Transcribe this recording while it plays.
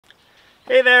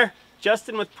Hey there,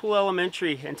 Justin with Pool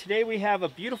Elementary, and today we have a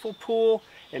beautiful pool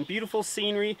and beautiful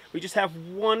scenery. We just have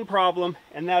one problem,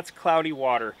 and that's cloudy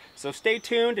water. So stay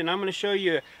tuned, and I'm going to show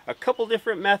you a couple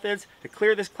different methods to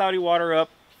clear this cloudy water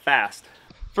up fast.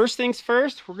 First things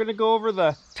first, we're going to go over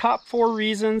the top 4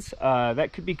 reasons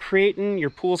that could be creating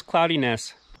your pool's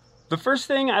cloudiness. The first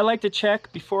thing I like to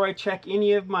check before I check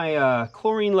any of my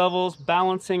chlorine levels,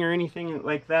 balancing or anything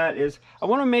like that is I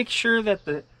want to make sure that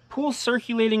the pool's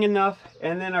circulating enough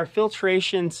and then our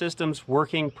filtration system's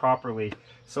working properly.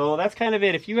 So that's kind of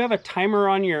it. If you have a timer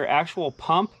on your actual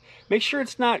pump, make sure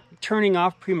it's not turning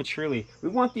off prematurely. We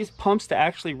want these pumps to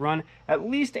actually run at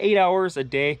least 8 hours a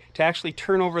day to actually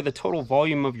turn over the total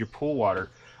volume of your pool water.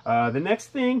 The next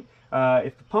thing,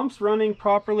 if the pump's running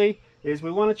properly, is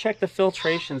we want to check the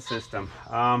filtration system.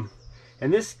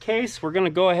 In this case, we're going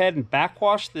to go ahead and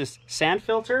backwash this sand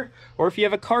filter, or if you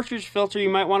have a cartridge filter, you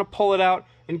might want to pull it out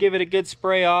and give it a good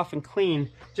spray off and clean,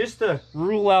 just to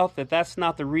rule out that that's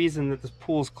not the reason that this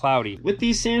pool's cloudy. With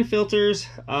these sand filters,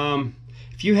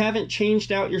 if you haven't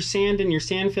changed out your sand in your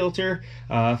sand filter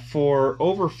for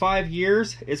over 5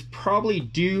 years, it's probably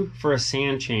due for a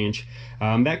sand change.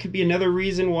 That could be another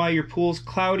reason why your pool's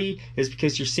cloudy, is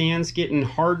because your sand's getting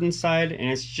hard inside and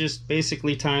it's just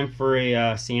basically time for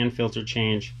a sand filter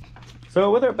change.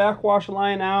 So with our backwash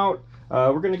line out,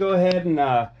 we're going to go ahead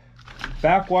and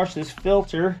backwash this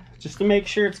filter just to make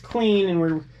sure it's clean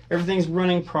and everything's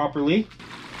running properly.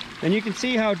 And you can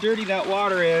see how dirty that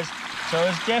water is. So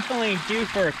it's definitely due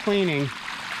for a cleaning.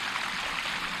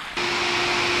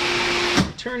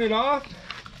 Turn it off.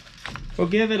 We'll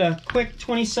give it a quick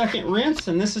 20-second rinse,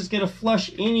 and this is going to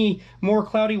flush any more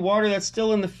cloudy water that's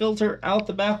still in the filter out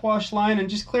the backwash line and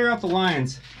just clear out the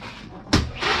lines.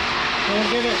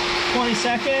 We'll give it 20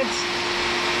 seconds.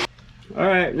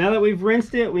 Alright, now that we've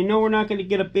rinsed it, we know we're not going to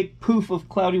get a big poof of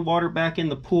cloudy water back in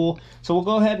the pool. So we'll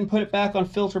go ahead and put it back on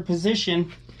filter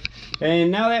position. And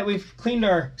now that we've cleaned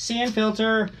our sand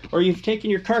filter, or you've taken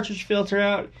your cartridge filter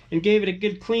out and gave it a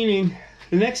good cleaning,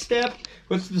 the next step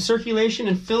with the circulation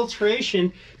and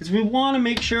filtration is we want to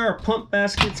make sure our pump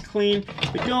basket's clean.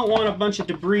 We don't want a bunch of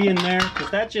debris in there, because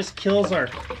that just kills our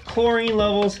chlorine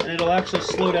levels and it'll actually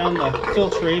slow down the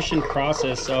filtration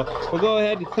process. So we'll go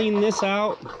ahead and clean this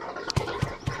out.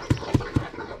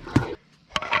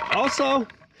 Also,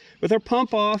 with our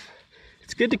pump off,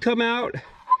 it's good to come out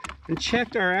and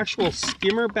check our actual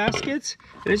skimmer baskets.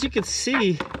 And as you can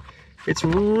see, it's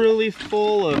really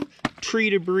full of tree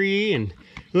debris and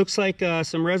looks like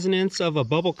some resonance of a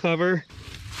bubble cover.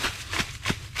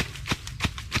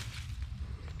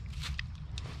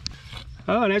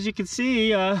 Oh, and as you can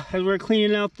see, as we're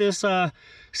cleaning out this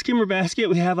skimmer basket,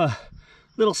 we have a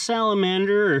little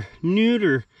salamander or newt,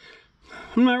 or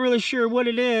I'm not really sure what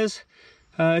it is.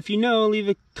 If you know, leave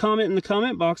a comment in the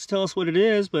comment box, tell us what it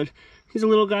is, but he's a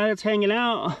little guy that's hanging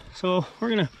out. So we're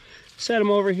gonna set him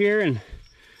over here and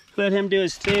let him do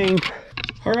his thing.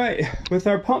 All right, with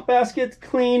our pump baskets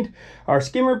cleaned, our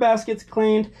skimmer baskets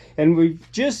cleaned, and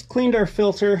we've just cleaned our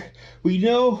filter, we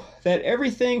know that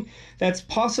everything that's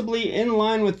possibly in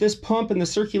line with this pump and the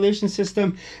circulation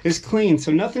system is clean.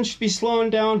 So nothing should be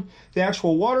slowing down the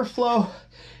actual water flow,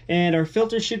 and our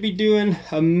filter should be doing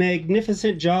a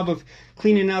magnificent job of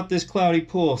cleaning out this cloudy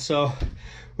pool. So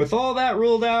with all that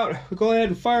ruled out, we'll go ahead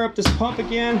and fire up this pump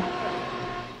again.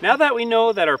 Now that we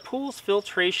know that our pool's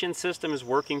filtration system is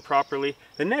working properly,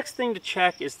 the next thing to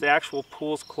check is the actual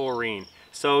pool's chlorine.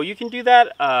 So you can do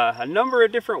that a number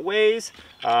of different ways.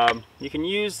 You can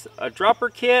use a dropper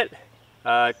kit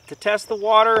to test the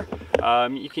water.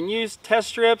 You can use test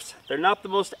strips. They're not the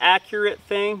most accurate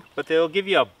thing, but they'll give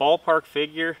you a ballpark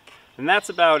figure. And that's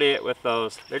about it with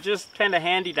those. They're just kind of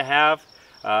handy to have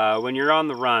when you're on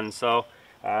the run. So,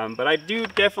 but I do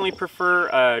definitely prefer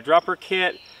a dropper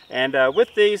kit. And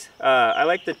with these, I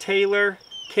like the Taylor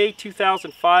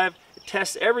K2005. It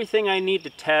tests everything I need to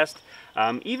test.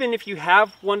 Even if you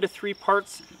have 1 to 3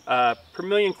 parts per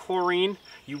million chlorine,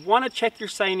 you want to check your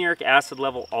cyanuric acid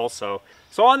level also.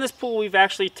 So on this pool, we've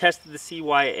actually tested the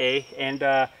CYA, and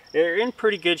they're in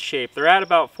pretty good shape. They're at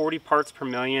about 40 parts per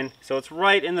million, so it's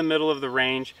right in the middle of the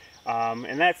range.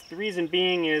 And that's the reason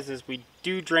being is we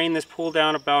do drain this pool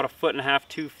down about 1.5 to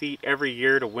 2 feet every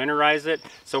year to winterize it.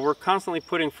 So we're constantly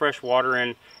putting fresh water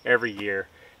in every year.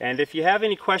 And if you have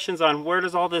any questions on where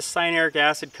does all this cyanuric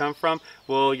acid come from,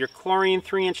 well, your chlorine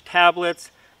 3-inch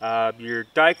tablets, your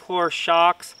dichlor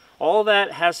shocks, All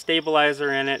that has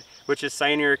stabilizer in it, which is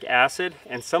cyanuric acid,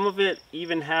 and some of it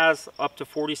even has up to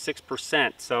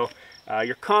 46%. So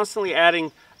you're constantly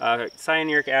adding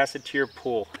cyanuric acid to your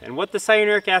pool. And what the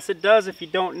cyanuric acid does, if you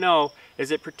don't know,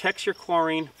 is it protects your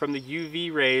chlorine from the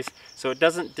UV rays so it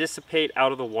doesn't dissipate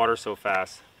out of the water so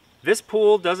fast. This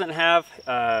pool doesn't have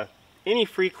any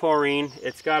free chlorine.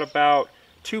 It's got about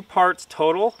 2 parts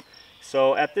total.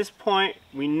 So at this point,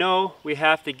 we know we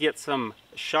have to get some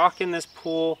shock in this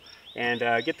pool and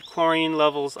get the chlorine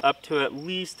levels up to at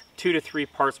least 2 to 3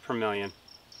 parts per million.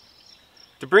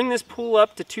 To bring this pool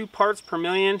up to 2 parts per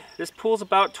million, this pool is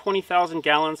about 20,000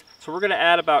 gallons, so we're going to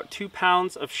add about 2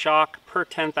 pounds of shock per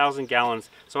 10,000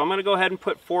 gallons. So I'm going to go ahead and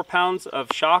put 4 pounds of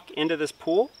shock into this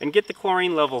pool and get the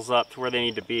chlorine levels up to where they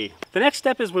need to be. The next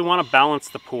step is we want to balance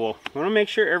the pool. We want to make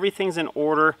sure everything's in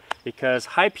order, because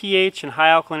high pH and high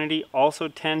alkalinity also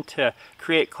tend to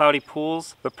create cloudy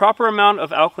pools. The proper amount of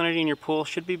alkalinity in your pool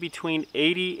should be between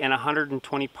 80 and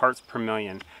 120 parts per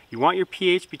million. You want your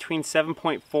pH between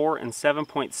 7.4 and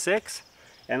 7.6.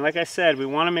 And like I said, we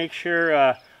want to make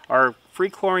sure our free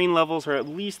chlorine levels are at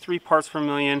least 3 parts per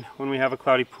million when we have a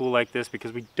cloudy pool like this,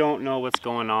 because we don't know what's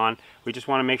going on. We just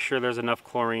want to make sure there's enough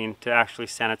chlorine to actually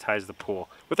sanitize the pool.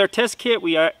 With our test kit,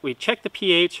 we check the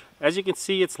pH. As you can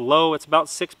see, it's low. It's about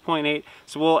 6.8.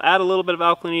 So we'll add a little bit of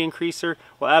alkalinity increaser.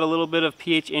 We'll add a little bit of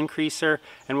pH increaser,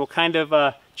 and we'll kind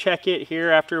of check it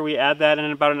here after we add that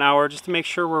in about an hour, just to make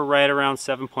sure we're right around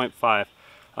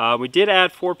 7.5. We did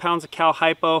add 4 pounds of Cal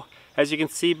Hypo. As you can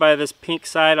see by this pink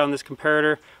side on this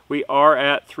comparator, we are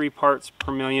at 3 parts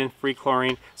per million free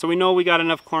chlorine. So we know we got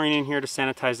enough chlorine in here to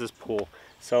sanitize this pool.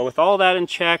 So with all that in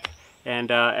check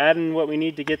and adding what we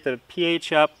need to get the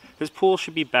pH up, this pool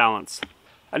should be balanced.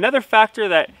 Another factor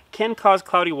that can cause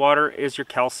cloudy water is your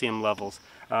calcium levels.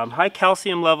 High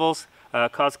calcium levels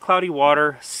cause cloudy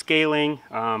water, scaling,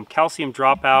 calcium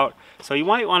dropout. So you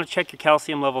might want to check your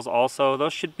calcium levels also.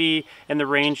 Those should be in the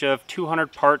range of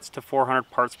 200 parts to 400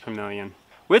 parts per million.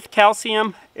 With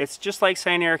calcium, it's just like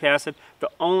cyanuric acid. The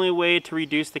only way to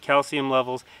reduce the calcium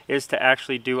levels is to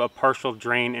actually do a partial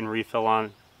drain and refill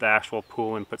on the actual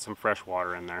pool and put some fresh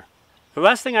water in there. The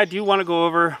last thing I do want to go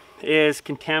over is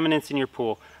contaminants in your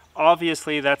pool.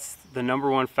 Obviously, that's the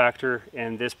 #1 factor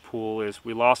in this pool, is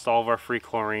we lost all of our free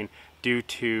chlorine due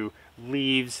to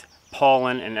leaves,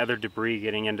 pollen, and other debris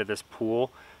getting into this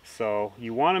pool. So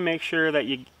you want to make sure that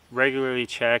you regularly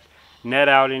check, net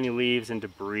out any leaves and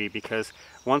debris, because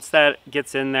once that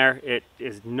gets in there, it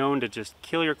is known to just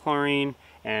kill your chlorine.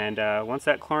 And once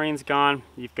that chlorine's gone,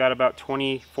 you've got about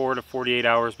 24 to 48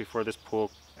 hours before this pool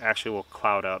actually will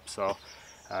cloud up. So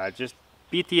just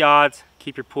beat the odds,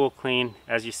 keep your pool clean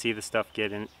as you see the stuff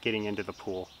getting into the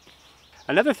pool.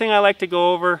 Another thing I like to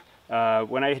go over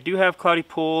when I do have cloudy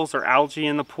pools or algae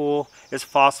in the pool is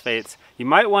phosphates. You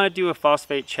might want to do a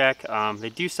phosphate check. They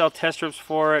do sell test strips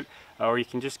for it, or you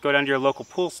can just go down to your local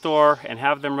pool store and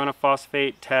have them run a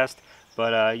phosphate test.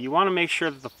 But you want to make sure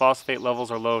that the phosphate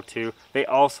levels are low too. They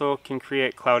also can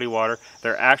create cloudy water.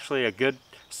 They're actually a good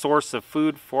source of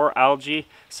food for algae,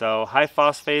 so high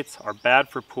phosphates are bad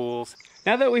for pools.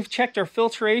 Now that we've checked our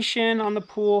filtration on the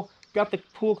pool, got the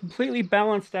pool completely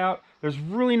balanced out, there's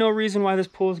really no reason why this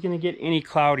pool is going to get any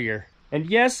cloudier. And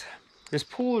yes, this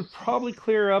pool would probably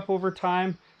clear up over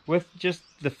time with just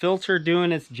the filter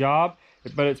doing its job,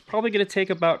 but it's probably going to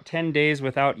take about 10 days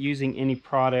without using any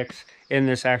products in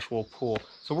this actual pool.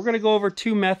 So we're going to go over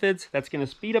 2 methods that's going to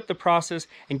speed up the process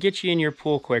and get you in your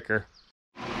pool quicker.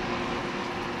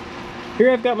 Here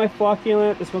I've got my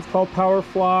flocculant. This one's called Power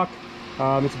Flock.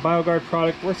 It's a BioGuard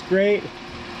product, works great.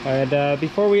 And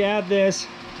before we add this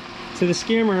to the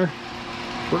skimmer,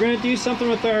 we're going to do something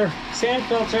with our sand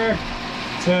filter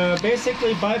to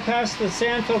basically bypass the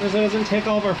sand filter so it doesn't take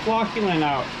all of our flocculant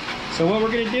out. So what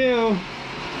we're going to do,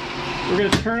 we're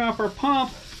going to turn off our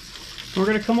pump. We're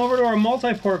going to come over to our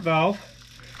multi-port valve,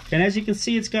 and as you can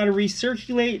see, it's got a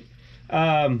recirculate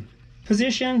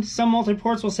position. Some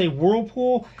multi-ports will say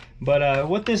whirlpool, but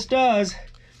what this does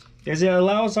is it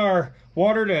allows our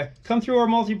water to come through our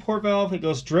multi-port valve. It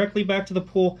goes directly back to the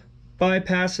pool,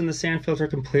 bypassing the sand filter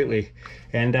completely.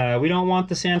 And we don't want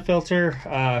the sand filter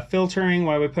filtering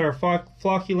while we put our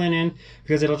flocculant in,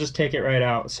 because it'll just take it right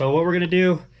out. So what we're going to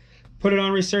do, put it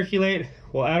on recirculate.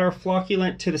 We'll add our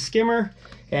flocculant to the skimmer,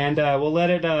 and we'll let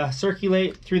it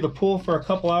circulate through the pool for a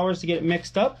couple hours to get it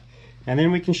mixed up. And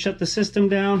then we can shut the system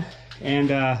down and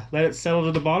let it settle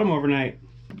to the bottom overnight.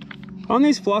 On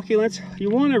these flocculants, you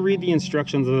want to read the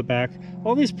instructions on the back.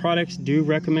 All these products do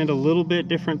recommend a little bit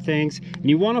different things, and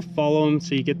you want to follow them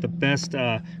so you get the best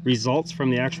results from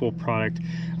the actual product.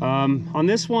 On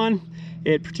this one,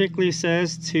 It particularly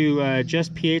says to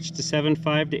adjust pH to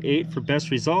 7.5 to 8 for best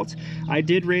results. I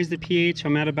did raise the pH.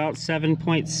 I'm at about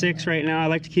 7.6 right now. I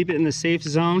like to keep it in the safe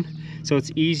zone, so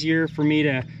it's easier for me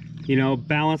to, you know,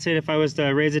 balance it. If I was to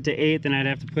raise it to 8, then I'd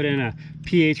have to put in a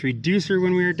pH reducer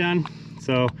when we were done.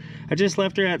 So I just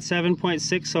left her at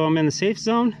 7.6, so I'm in the safe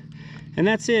zone. And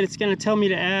that's it. It's going to tell me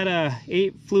to add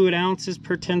 8 fluid ounces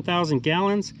per 10,000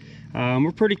 gallons.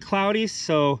 We're pretty cloudy,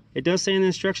 so it does say in the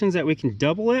instructions that we can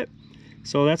double it.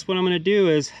 So that's what I'm going to do,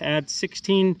 is add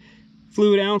 16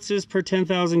 fluid ounces per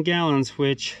 10,000 gallons,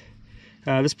 which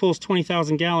this pool is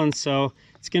 20,000 gallons, so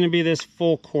it's going to be this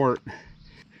full quart.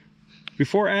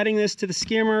 Before adding this to the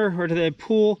skimmer or to the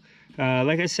pool,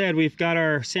 like I said, we've got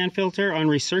our sand filter on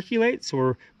recirculate, so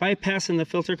we're bypassing the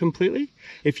filter completely.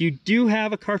 If you do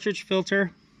have a cartridge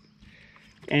filter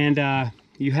and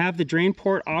you have the drain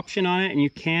port option on it and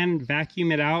you can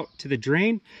vacuum it out to the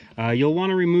drain, you'll want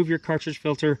to remove your cartridge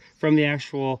filter from the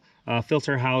actual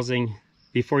filter housing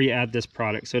before you add this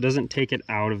product, so it doesn't take it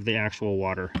out of the actual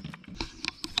water.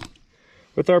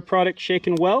 With our product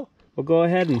shaken well, we'll go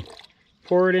ahead and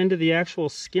pour it into the actual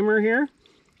skimmer here.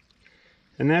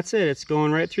 And that's it. It's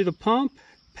going right through the pump,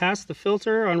 past the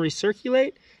filter on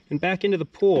recirculate, and back into the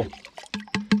pool.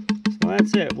 So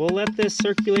that's it. We'll let this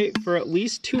circulate for at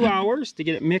least 2 hours to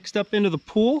get it mixed up into the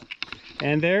pool.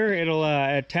 And there it'll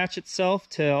attach itself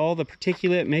to all the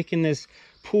particulate, making this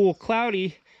pool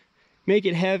cloudy, make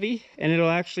it heavy, and it'll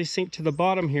actually sink to the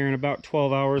bottom here in about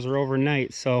 12 hours or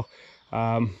overnight. So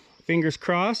fingers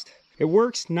crossed. It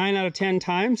works 9 out of 10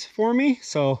 times for me.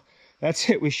 So that's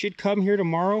it. We should come here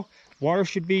tomorrow. Water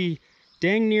should be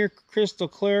dang near crystal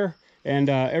clear, and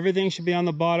everything should be on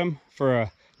the bottom for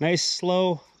a nice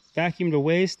slow vacuum to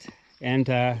waste, and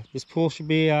this pool should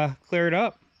be cleared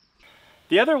up.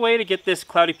 The other way to get this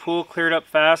cloudy pool cleared up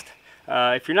fast,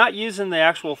 if you're not using the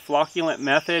actual flocculant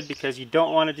method because you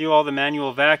don't want to do all the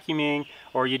manual vacuuming,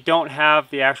 or you don't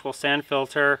have the actual sand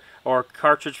filter or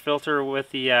cartridge filter with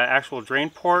the actual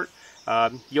drain port,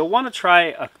 you'll want to try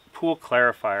a pool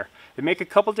clarifier. They make a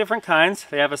couple different kinds.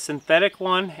 They have a synthetic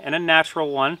one and a natural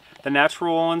one. The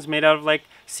natural one's made out of like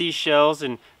seashells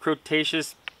and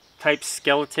Cretaceous type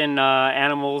skeleton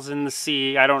animals in the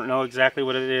sea. I don't know exactly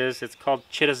what it is. It's called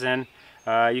chitosan.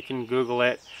 You can Google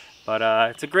it, but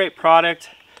it's a great product.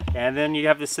 And then you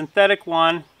have the synthetic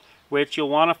one, which you'll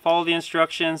want to follow the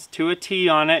instructions to a T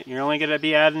on it. You're only going to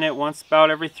be adding it once about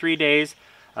every 3 days.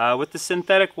 With the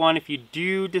synthetic one, if you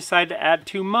do decide to add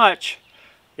too much,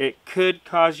 it could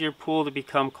cause your pool to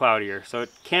become cloudier. So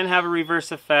it can have a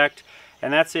reverse effect,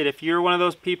 and that's it. If you're one of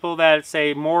those people that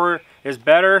say more is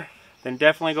better, then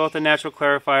definitely go with the natural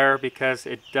clarifier, because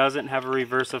it doesn't have a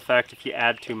reverse effect if you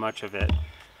add too much of it.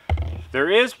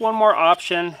 There is one more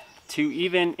option to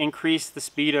even increase the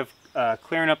speed of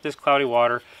clearing up this cloudy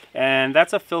water, and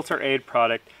that's a filter aid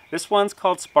product. This one's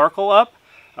called Sparkle Up.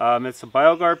 It's a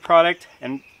BioGuard product,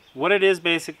 and what it is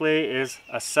basically is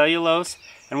a cellulose,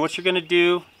 and what you're going to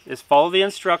do is follow the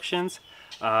instructions,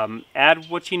 add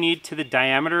what you need to the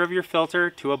diameter of your filter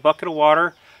to a bucket of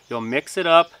water. You'll mix it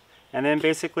up, and then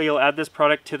basically you'll add this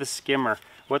product to the skimmer.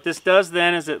 What this does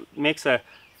then is it makes a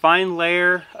fine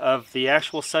layer of the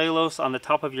actual cellulose on the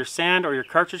top of your sand or your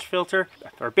cartridge filter,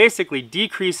 or basically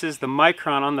decreases the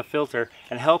micron on the filter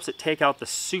and helps it take out the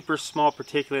super small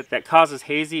particulate that causes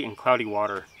hazy and cloudy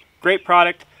water. Great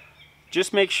product.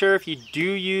 Just make sure if you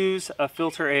do use a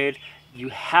filter aid, you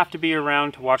have to be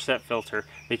around to watch that filter,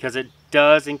 because it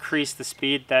does increase the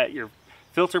speed that your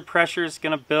filter pressure is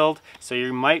going to build. So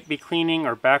you might be cleaning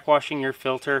or backwashing your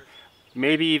filter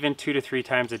maybe even 2 to 3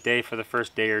 times a day for the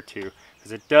first day or two,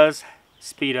 because it does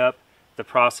speed up the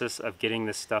process of getting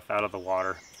this stuff out of the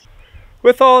water.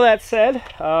 With all that said,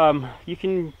 you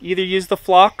can either use the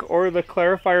flock or the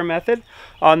clarifier method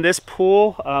on this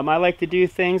pool. I like to do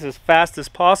things as fast as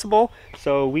possible,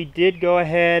 so we did go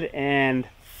ahead and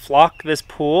flock this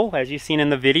pool as you've seen in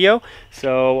the video.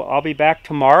 So I'll be back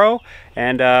tomorrow,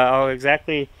 and I'll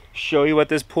exactly show you what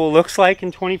this pool looks like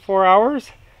in 24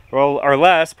 hours, or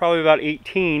less, probably about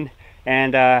 18,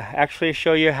 and actually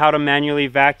show you how to manually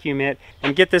vacuum it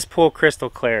and get this pool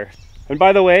crystal clear. And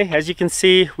by the way, as you can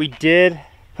see, we did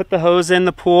put the hose in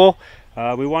the pool.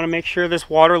 We want to make sure this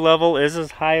water level is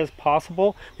as high as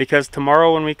possible, because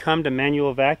tomorrow when we come to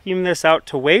manual vacuum this out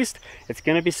to waste, it's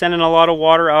going to be sending a lot of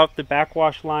water out the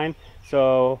backwash line.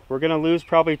 So we're going to lose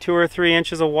probably 2 or 3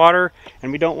 inches of water,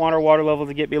 and we don't want our water level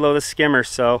to get below the skimmer.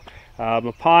 So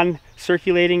upon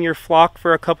circulating your flock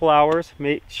for a couple hours,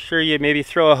 make sure you maybe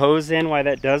throw a hose in while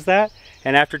that does that.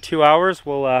 And after 2 hours,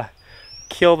 we'll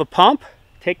kill the pump,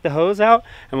 take the hose out,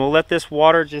 and we'll let this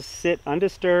water just sit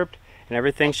undisturbed, and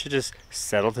everything should just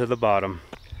settle to the bottom.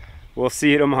 we'll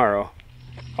see you tomorrow.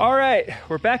 All right,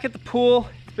 we're back at the pool.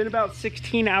 It's been about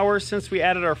 16 hours since we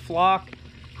added our flock.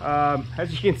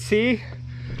 As you can see,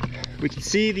 we can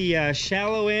see the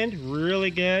shallow end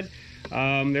really good.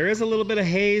 There is a little bit of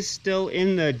haze still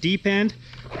in the deep end,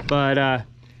 but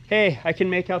hey, I can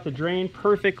make out the drain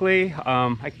perfectly.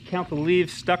 I can count the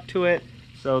leaves stuck to it.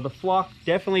 So the flock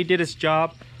definitely did its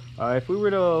job. If we were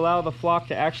to allow the flock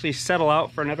to actually settle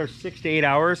out for another 6 to 8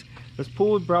 hours, this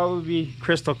pool would probably be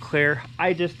crystal clear.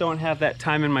 I just don't have that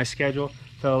time in my schedule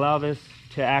to allow this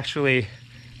to actually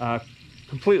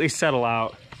completely settle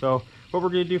out. So what we're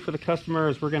gonna do for the customer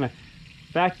is we're gonna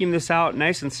vacuum this out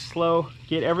nice and slow,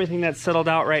 get everything that's settled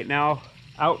out right now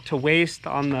out to waste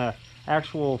on the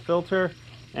actual filter,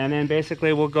 and then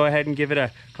basically we'll go ahead and give it a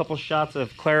couple shots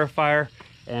of clarifier,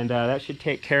 and that should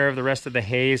take care of the rest of the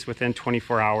haze within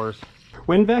 24 hours.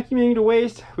 When vacuuming to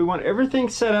waste, we want everything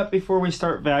set up before we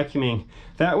start vacuuming.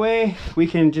 That way we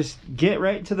can just get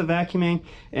right to the vacuuming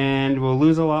and we'll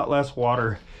lose a lot less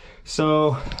water.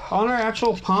 So on our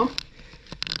actual pump,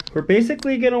 we're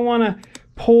basically going to want to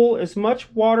pull as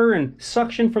much water and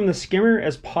suction from the skimmer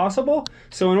as possible.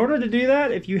 So in order to do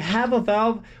that, if you have a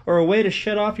valve or a way to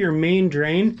shut off your main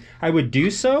drain, I would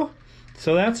do so.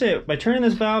 So that's it. By turning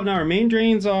this valve, now our main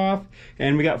drain's off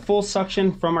and we got full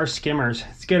suction from our skimmers.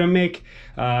 It's gonna make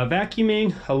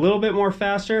vacuuming a little bit more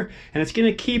faster, and it's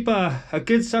gonna keep a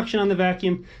good suction on the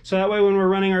vacuum, so that way when we're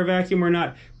running our vacuum, we're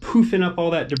not poofing up all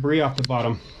that debris off the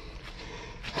bottom.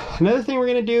 Another thing we're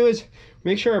gonna do is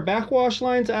make sure our backwash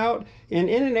line's out and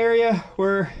in an area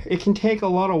where it can take a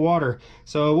lot of water.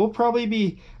 So we'll probably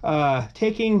be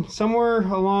taking somewhere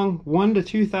along 1,000 to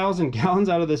 2,000 gallons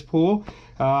out of this pool.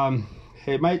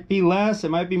 It might be less,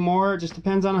 it might be more, it just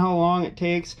depends on how long it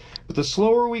takes. But the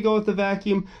slower we go with the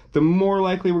vacuum, the more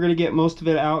likely we're gonna get most of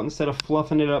it out instead of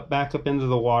fluffing it up back up into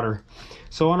the water.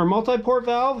 So on our multi-port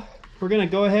valve, we're gonna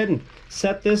go ahead and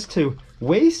set this to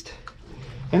waste,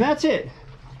 and that's it.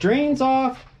 Drains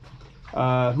off,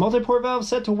 multi-port valve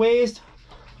set to waste,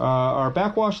 our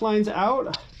backwash line's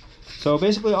out. So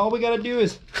basically all we gotta do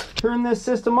is turn this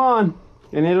system on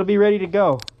and it'll be ready to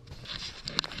go.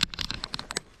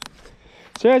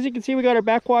 So as you can see, we got our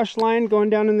backwash line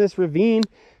going down in this ravine.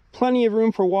 Plenty of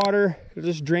room for water. It'll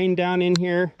just drain down in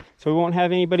here, so we won't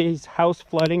have anybody's house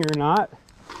flooding or not.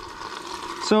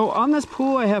 So on this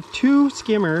pool, I have 2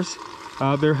 skimmers.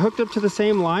 They're hooked up to the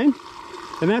same line,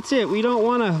 and that's it. We don't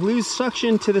want to lose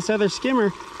suction to this other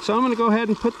skimmer, so I'm going to go ahead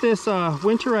and put this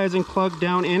winterizing plug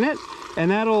down in it,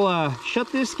 and that'll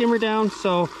shut this skimmer down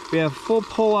so we have full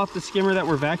pull off the skimmer that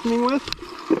we're vacuuming with.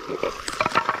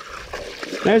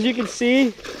 As you can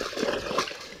see,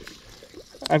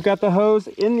 I've got the hose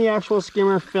in the actual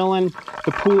skimmer filling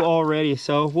the pool already.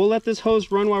 So we'll let this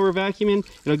hose run while we're vacuuming.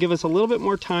 It'll give us a little bit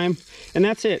more time, and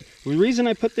that's it. The reason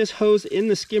I put this hose in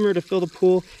the skimmer to fill the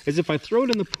pool is if I throw it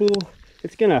in the pool,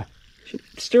 it's gonna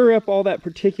stir up all that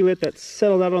particulate that's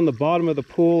settled out on the bottom of the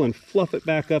pool and fluff it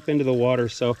back up into the water.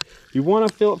 So you want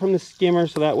to fill it from the skimmer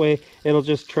so that way it'll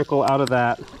just trickle out of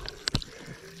that.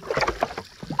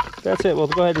 That's it. We'll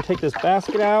go ahead and take this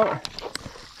basket out,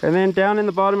 and then down in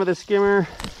the bottom of the skimmer,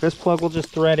 this plug will just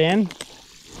thread in.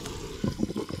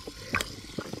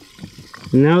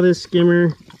 Now this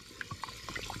skimmer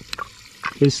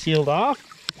is sealed off,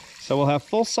 so we'll have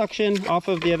full suction off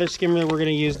of the other skimmer that we're going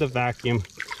to use to vacuum.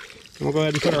 And we'll go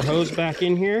ahead and put our hose back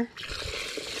in here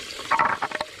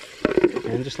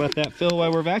and just let that fill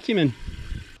while we're vacuuming.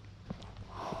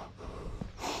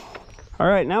 All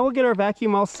right, now we'll get our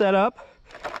vacuum all set up.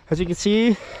 As you can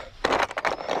see,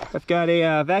 I've got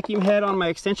a vacuum head on my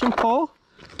extension pole,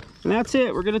 and that's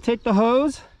it. We're gonna take the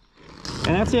hose,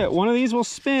 and that's it. One of these will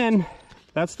spin.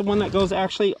 That's the one that goes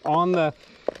actually on the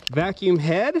vacuum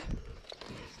head,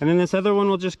 and then this other one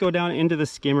will just go down into the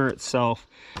skimmer itself.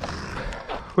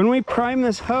 When we prime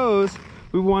this hose,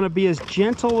 we want to be as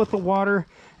gentle with the water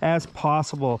as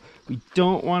possible. We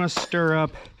don't want to stir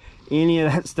up any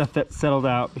of that stuff that settled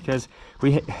out, because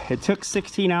it took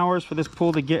 16 hours for this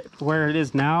pool to get where it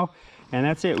is now, and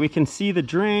that's it. We can see the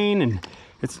drain, and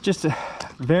it's just a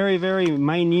very, very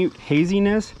minute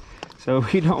haziness, so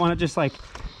we don't want to just like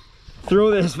throw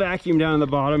this vacuum down the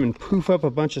bottom and poof up a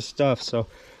bunch of stuff. So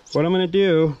what I'm going to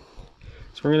do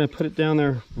is we're going to put it down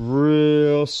there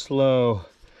real slow,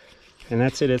 and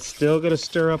that's it. It's still going to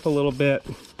stir up a little bit,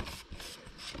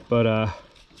 but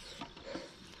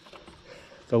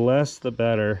the less the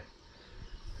better.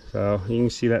 So you can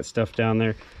see that stuff down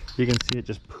there. You can see it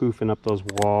just poofing up those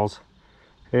walls.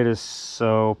 It is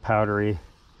so powdery.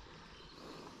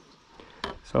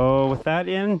 So with that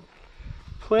in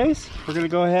place, we're gonna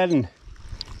go ahead and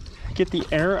get the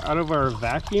air out of our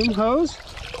vacuum hose.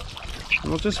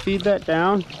 We'll just feed that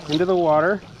down into the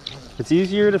water. It's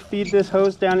easier to feed this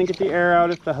hose down and get the air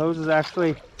out if the hose is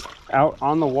actually out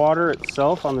on the water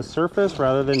itself, on the surface,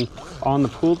 rather than on the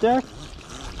pool deck.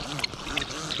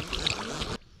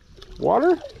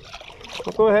 Water.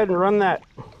 I'll go ahead and run that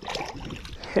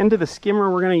into the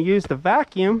skimmer we're going to use to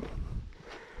vacuum.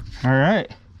 All right,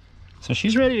 so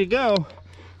she's ready to go.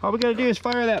 All we got to do is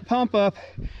fire that pump up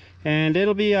and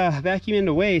it'll be vacuuming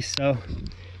to waste. So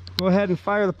go ahead and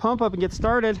fire the pump up and get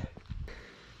started.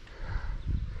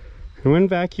 And when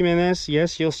vacuuming this,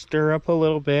 yes, you'll stir up a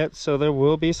little bit, so there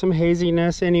will be some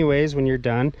haziness anyways when you're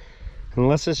done,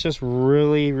 unless it's just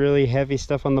really, really heavy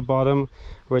stuff on the bottom,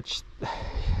 which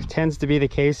tends to be the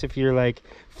case if you're like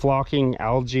flocking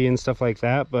algae and stuff like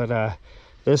that. But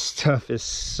this stuff is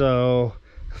so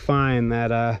fine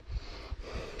that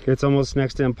it's almost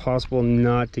next to impossible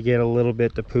not to get a little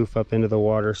bit to poof up into the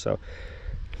water. So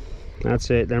that's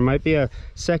it. There might be a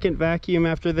second vacuum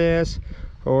after this,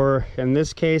 or in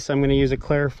this case I'm going to use a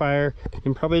clarifier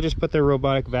and probably just put the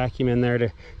robotic vacuum in there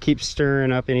to keep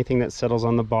stirring up anything that settles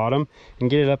on the bottom and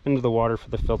get it up into the water for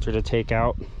the filter to take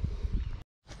out.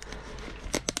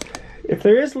 If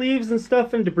there is leaves and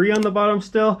stuff and debris on the bottom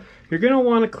still, you're going to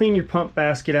want to clean your pump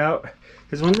basket out,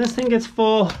 because when this thing gets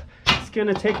full, it's going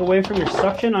to take away from your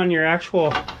suction on your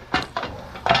actual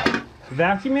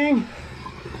vacuuming.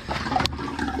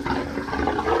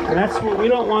 And that's what we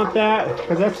don't want, that,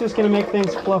 because that's just going to make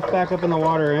things fluff back up in the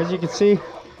water. As you can see,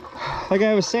 like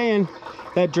I was saying,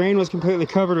 that drain was completely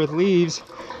covered with leaves.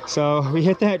 So we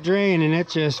hit that drain and it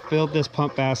just filled this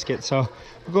pump basket. So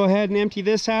we'll go ahead and empty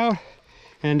this out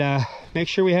and make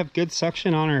sure we have good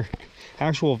suction on our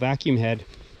actual vacuum head.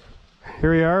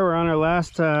 Here we are, we're on our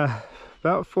last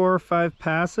about 4 or 5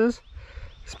 passes.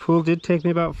 This pool did take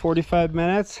me about 45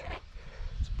 minutes.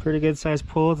 It's a pretty good sized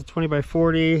pool. It's a 20 by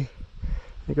 40.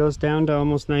 It goes down to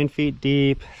almost 9 feet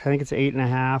deep. I think it's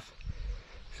 8.5.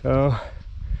 So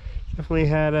definitely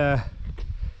had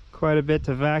quite a bit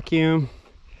to vacuum.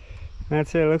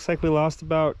 That's it. It looks like we lost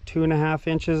about 2.5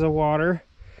 inches of water.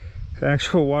 The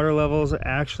actual water level is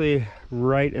actually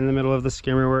right in the middle of the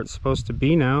skimmer where it's supposed to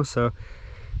be now, so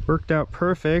worked out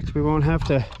perfect. We won't have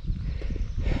to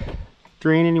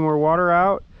drain any more water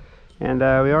out, and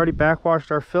we already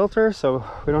backwashed our filter, so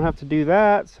we don't have to do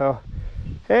that. So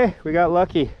hey, we got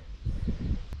lucky.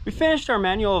 We finished our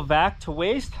manual vac to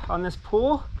waste on this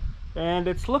pool, and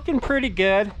it's looking pretty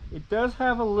good. It does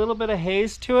have a little bit of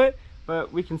haze to it,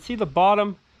 but we can see the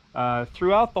bottom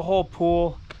throughout the whole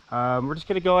pool. We're just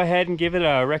going to go ahead and give it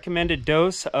a recommended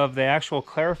dose of the actual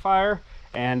clarifier,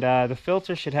 and the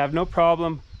filter should have no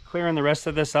problem clearing the rest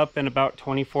of this up in about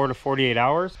 24 to 48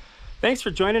 hours. Thanks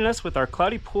for joining us with our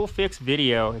Cloudy Pool Fix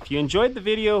video. If you enjoyed the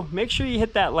video, make sure you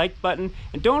hit that like button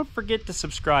and don't forget to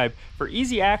subscribe for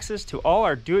easy access to all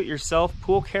our do-it-yourself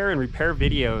pool care and repair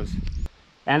videos.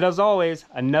 And as always,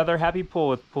 another happy pool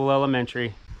with Pool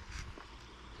Elementary.